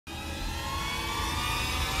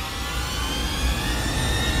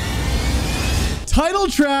title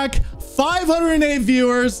track, 508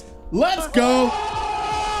 viewers. Let's go.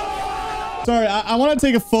 Sorry, I want to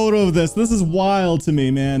take a photo of this. This is wild to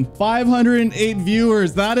me, man. 508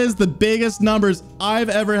 viewers. That is the biggest numbers I've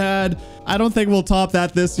ever had. I don't think we'll top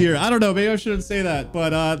that this year. I don't know. Maybe I shouldn't say that, but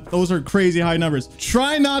those are crazy high numbers.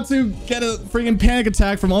 Try not to get a freaking panic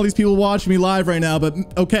attack from all these people watching me live right now, but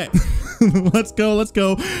okay. Let's go. Let's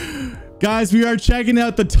go. Guys, we are checking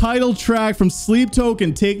out the title track from Sleep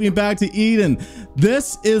Token, Take Me Back to Eden.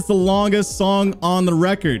 This is the longest song on the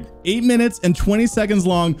record. 8 minutes and 20 seconds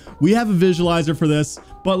long. We have a visualizer for this,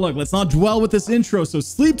 but look, let's not dwell with this intro. So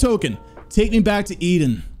Sleep Token, Take Me Back to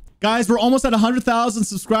Eden. Guys, we're almost at 100,000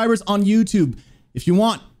 subscribers on YouTube. If you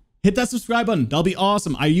want, hit that subscribe button. That'll be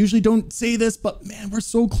awesome. I usually don't say this, but man, we're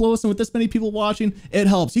so close. And with this many people watching, it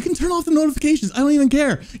helps. You can turn off the notifications. I don't even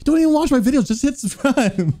care. You don't even watch my videos. Just hit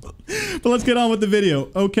subscribe. But let's get on with the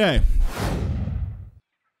video. Okay.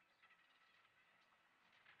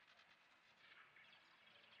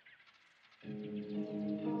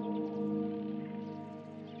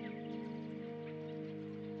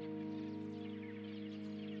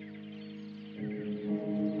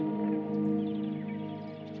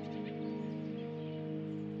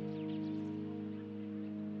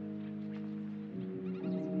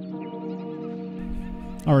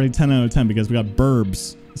 Already 10 out of 10 because we got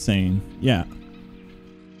Burbs saying, yeah.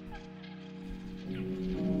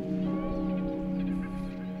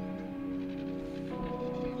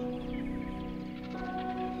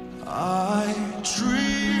 I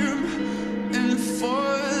dream in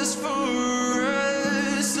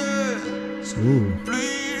phosphorescence. Ooh.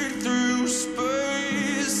 Bleed through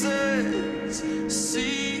spaces.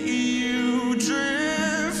 See you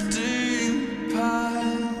drifting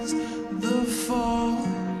past the fall.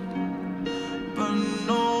 But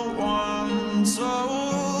no one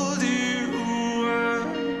told you where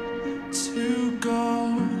to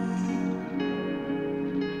go.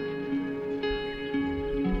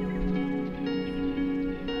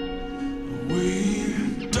 We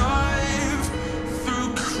dive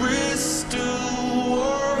through crystal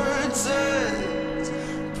waters,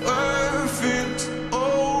 perfect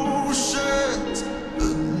oceans,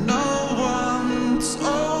 but no one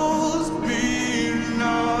told me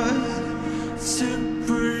not to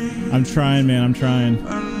breathe. I'm trying, man. I'm trying.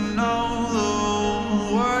 And all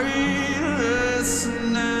the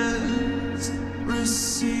weightlessness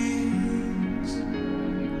recedes.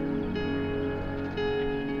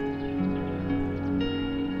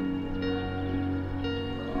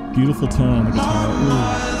 Beautiful tone on the guitar. Ooh.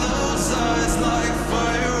 Those eyes like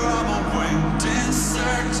fire, I'm a winged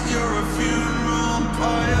insect, you're a funeral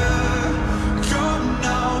pyre. Come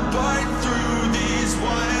now, bite through these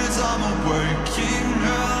wires, I'm a working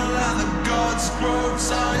hell and the gods grow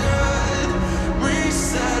tired.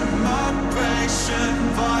 Reset my patient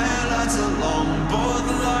violence along both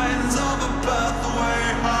lines of a pathway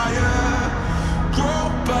higher.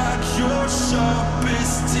 Grow back your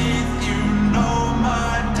sharpest teeth, you know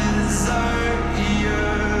my desire.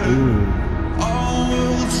 I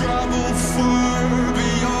will travel far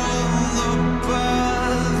beyond the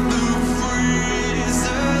path of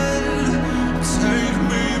reason. Take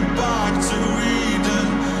me back to Eden.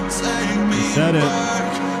 Take me Said it. back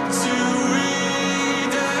to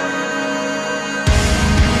Eden.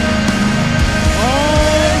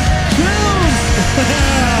 Oh, kills!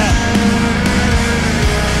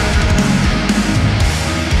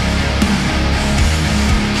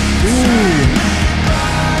 Ooh.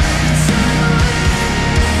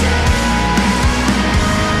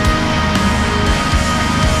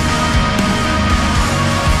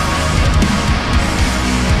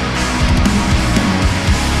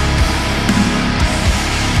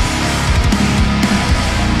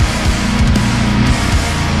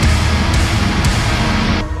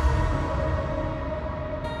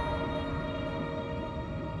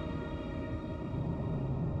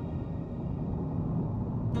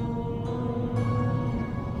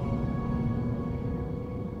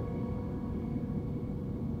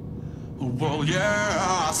 Well, yeah,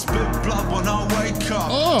 I spit blood when I wake up.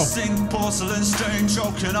 Oh. Sing porcelain stain,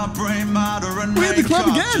 choking up brain matter and We had the club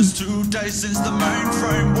makeup. again. Just 2 days since the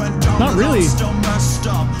mainframe went down. Not really. I'm still messed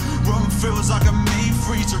up. Room feels like a meat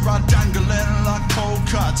freezer. I dangling like cold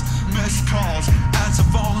cuts. Missed calls, answer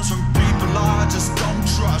phones from people I just don't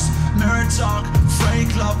trust. Mirror talk,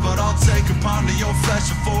 fake love, but I'll take a pound of your flesh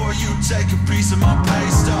before you take a piece of my pay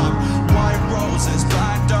stub. White roses,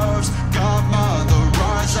 black doves, godmother,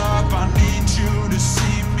 rise up. I need you to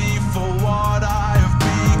see me for what I have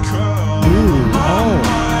become. Ooh, oh.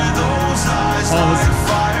 Those eyes Oh, like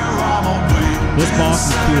fire, I'm a wing. this boss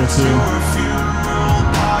is cool too.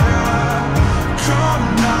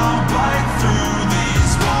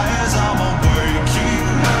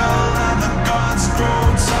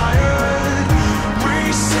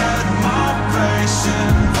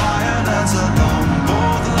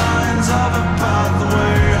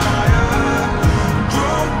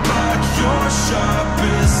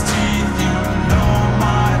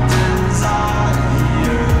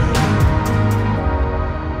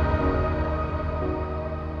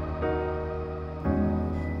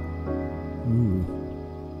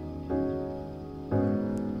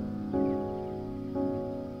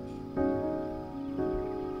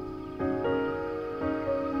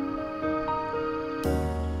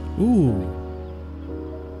 Ooh.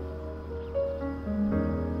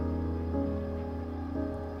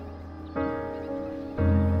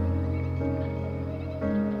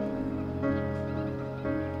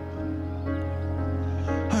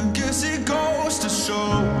 I guess it goes to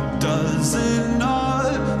show, does it not,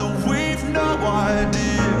 that we've no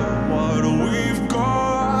idea what we've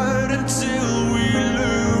got until we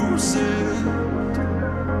lose it.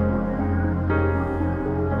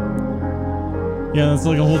 Yeah, that's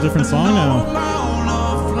like a whole different song now. Amount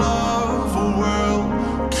of love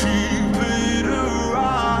will keep it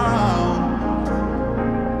around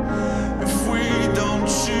if we don't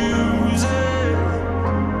choose it.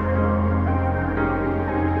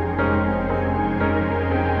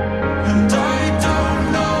 And I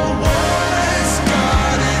don't know what's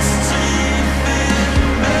got its teeth in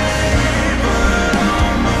me, but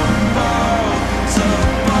I'm about to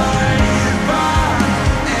bite back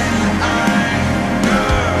in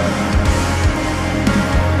anger.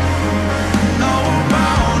 No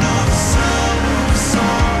amount of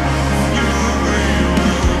self-absorbed fury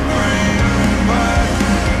will bring back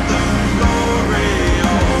the glory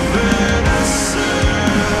of innocence.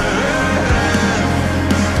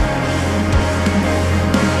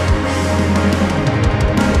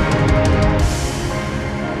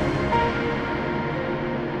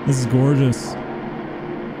 This is gorgeous.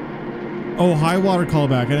 Oh, high water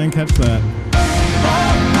callback. I didn't catch that.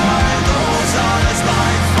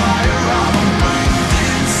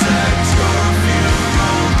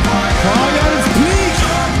 Prog at its peak.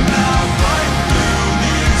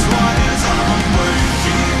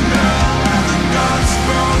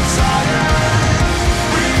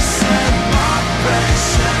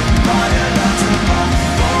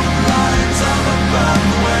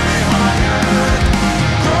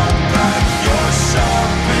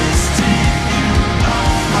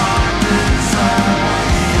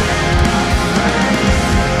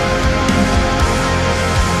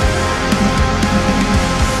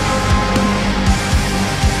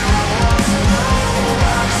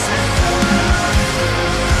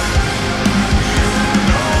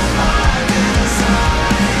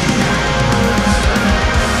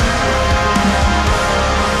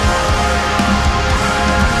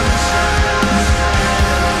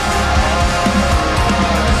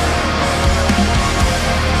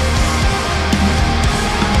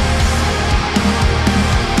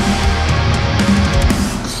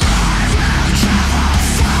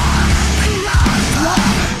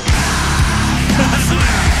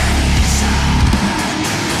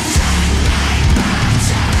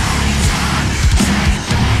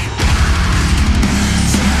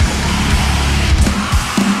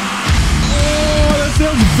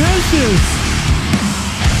 Vicious.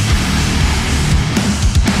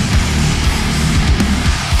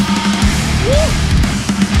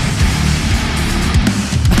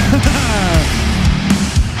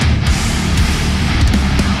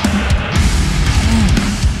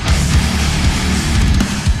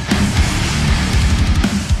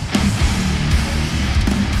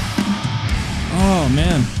 Oh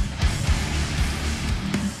man.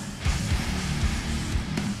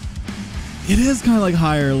 It is kind of like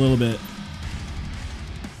higher a little bit.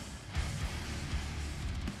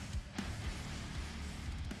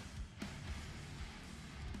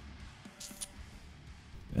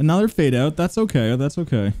 Another fade out. That's okay. That's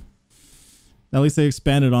okay. At least they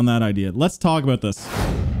expanded on that idea. Let's talk about this.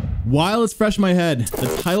 While it's fresh in my head, the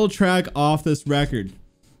title track off this record,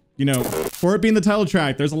 you know, for it being the title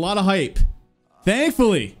track, there's a lot of hype.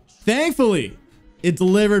 Thankfully, it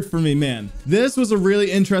delivered for me, man. This was a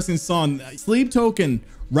really interesting song. Sleep Token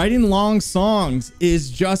writing long songs is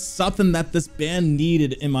just something that this band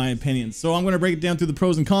needed, in my opinion. So I'm going to break it down through the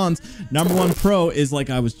pros and cons. Number one pro is, like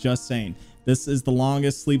I was just saying, this is the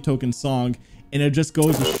longest Sleep Token song, and it just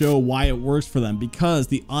goes to show why it works for them, because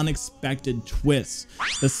the unexpected twists.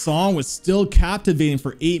 The song was still captivating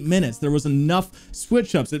for 8 minutes. There was enough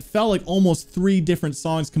switch ups. It felt like almost 3 different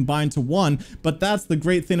songs combined to one, but that's the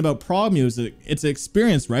great thing about prog music. It's an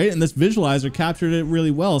experience, right? And this visualizer captured it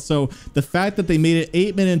really well. So the fact that they made it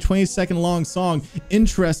 8-minute and 20-second long song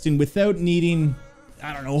interesting without needing,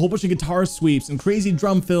 I don't know, a whole bunch of guitar sweeps and crazy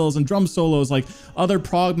drum fills and drum solos like other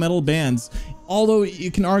prog metal bands. Although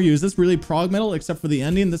you can argue, is this really prog metal? Except for the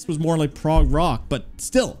ending, this was more like prog rock, but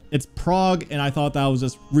still, it's prog, and I thought that was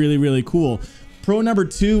just really, really cool. Pro number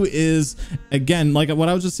 2 is, again, like what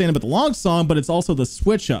I was just saying about the long song, but it's also the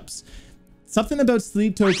switch ups. Something about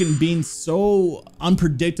Sleep Token being so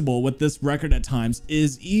unpredictable with this record at times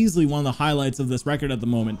is easily one of the highlights of this record at the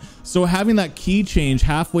moment. So having that key change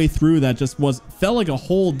halfway through that just felt like a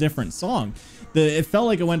whole different song. It felt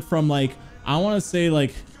like it went from, like, I want to say,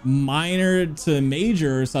 like minor to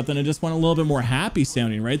major or something. It just went a little bit more happy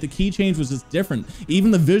sounding, right? The key change was just different.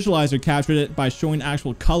 Even the visualizer captured it by showing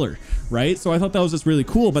actual color, right? So I thought that was just really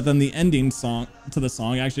cool. But then the ending song to the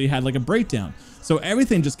song actually had like a breakdown. So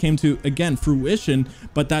everything just came to, again, fruition,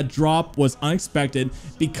 but that drop was unexpected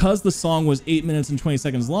because the song was 8 minutes and 20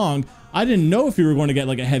 seconds long. I didn't know if we were going to get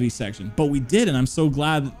like a heavy section, but we did. And I'm so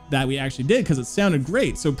glad that we actually did because it sounded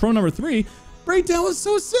great. So pro number 3, breakdown was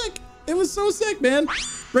so sick. It was so sick, man.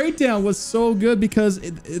 Breakdown was so good because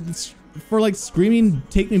it's for like screaming,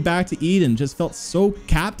 Take Me Back to Eden just felt so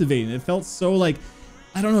captivating. It felt so like,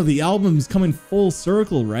 I don't know, the album's coming full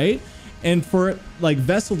circle, right? And for like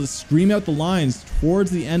Vessel to scream out the lines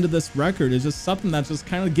towards the end of this record is just something that just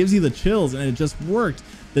kind of gives you the chills, and it just worked.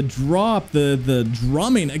 The drop, the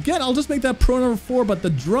drumming, again, I'll just make that pro number 4, but the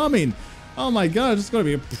drumming, oh my God, it's just gonna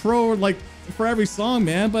be a pro like for every song,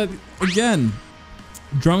 man. But again,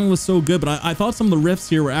 drumming was so good, but I thought some of the riffs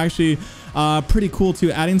here were actually pretty cool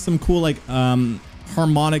too, adding some cool like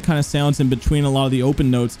harmonic kind of sounds in between a lot of the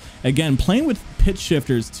open notes. Again, playing with pitch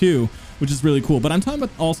shifters too, which is really cool. But I'm talking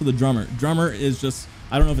about also the drummer. Drummer is just,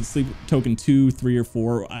 I don't know if it's Sleep Token 2, 3, or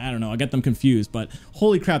 4. I don't know. I get them confused, but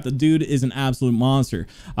holy crap, the dude is an absolute monster.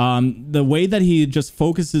 The way that he just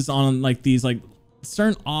focuses on like these like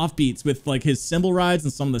certain offbeats with like his cymbal rides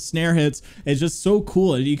and some of the snare hits is just so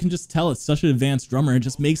cool. You can just tell it's such an advanced drummer. It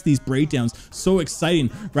just makes these breakdowns so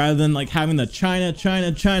exciting rather than like having the China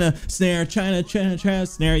snare, China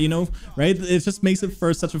snare, you know, right? It just makes it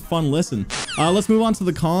for such a fun listen. Let's move on to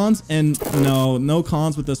the cons, and no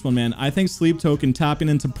cons with this one, man. I think Sleep Token tapping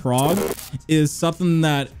into prog is something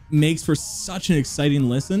that makes for such an exciting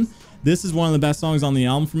listen. This is one of the best songs on the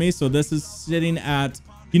album for me. So this is sitting at,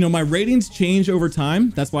 you know, my ratings change over time.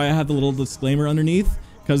 That's why I have the little disclaimer underneath,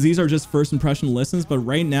 because these are just first impression listens. But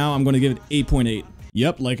right now I'm going to give it 8.8.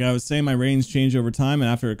 Yep, like I was saying, my ratings change over time, and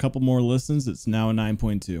after a couple more listens, it's now a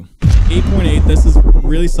 9.2. 8.8. This is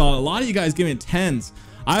really solid. A lot of you guys give me 10s.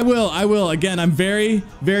 I will. Again, I'm very,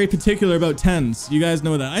 very particular about 10s. You guys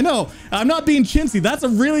know that. I know. I'm not being chintzy. That's a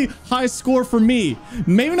really high score for me.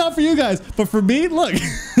 Maybe not for you guys, but for me, look,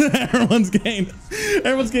 everyone's getting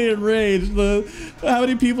enraged. How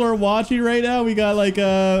many people are watching right now? We got like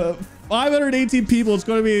 518 people. It's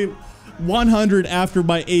going to be 100 after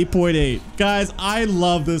my 8.8. Guys, I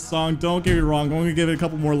love this song. Don't get me wrong. I'm going to give it a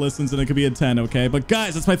couple more listens and it could be a 10, okay? But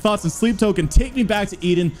guys, that's my thoughts on Sleep Token. Take Me Back to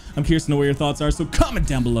Eden. I'm curious to know what your thoughts are, so comment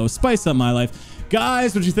down below. Spice up my life.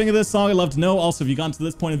 Guys, what you think of this song? I'd love to know. Also, if you gotten to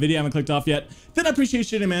this point in the video, haven't clicked off yet, then I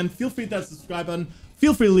appreciate you, man. Feel free to hit that subscribe button.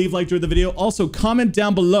 Feel free to leave a like during the video. Also, comment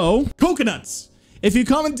down below coconuts. If you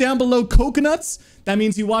comment down below coconuts, that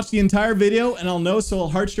means you watched the entire video, and I'll know, so I'll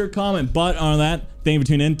heart your comment. But on that, thank you for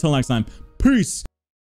tuning in. Until next time, peace.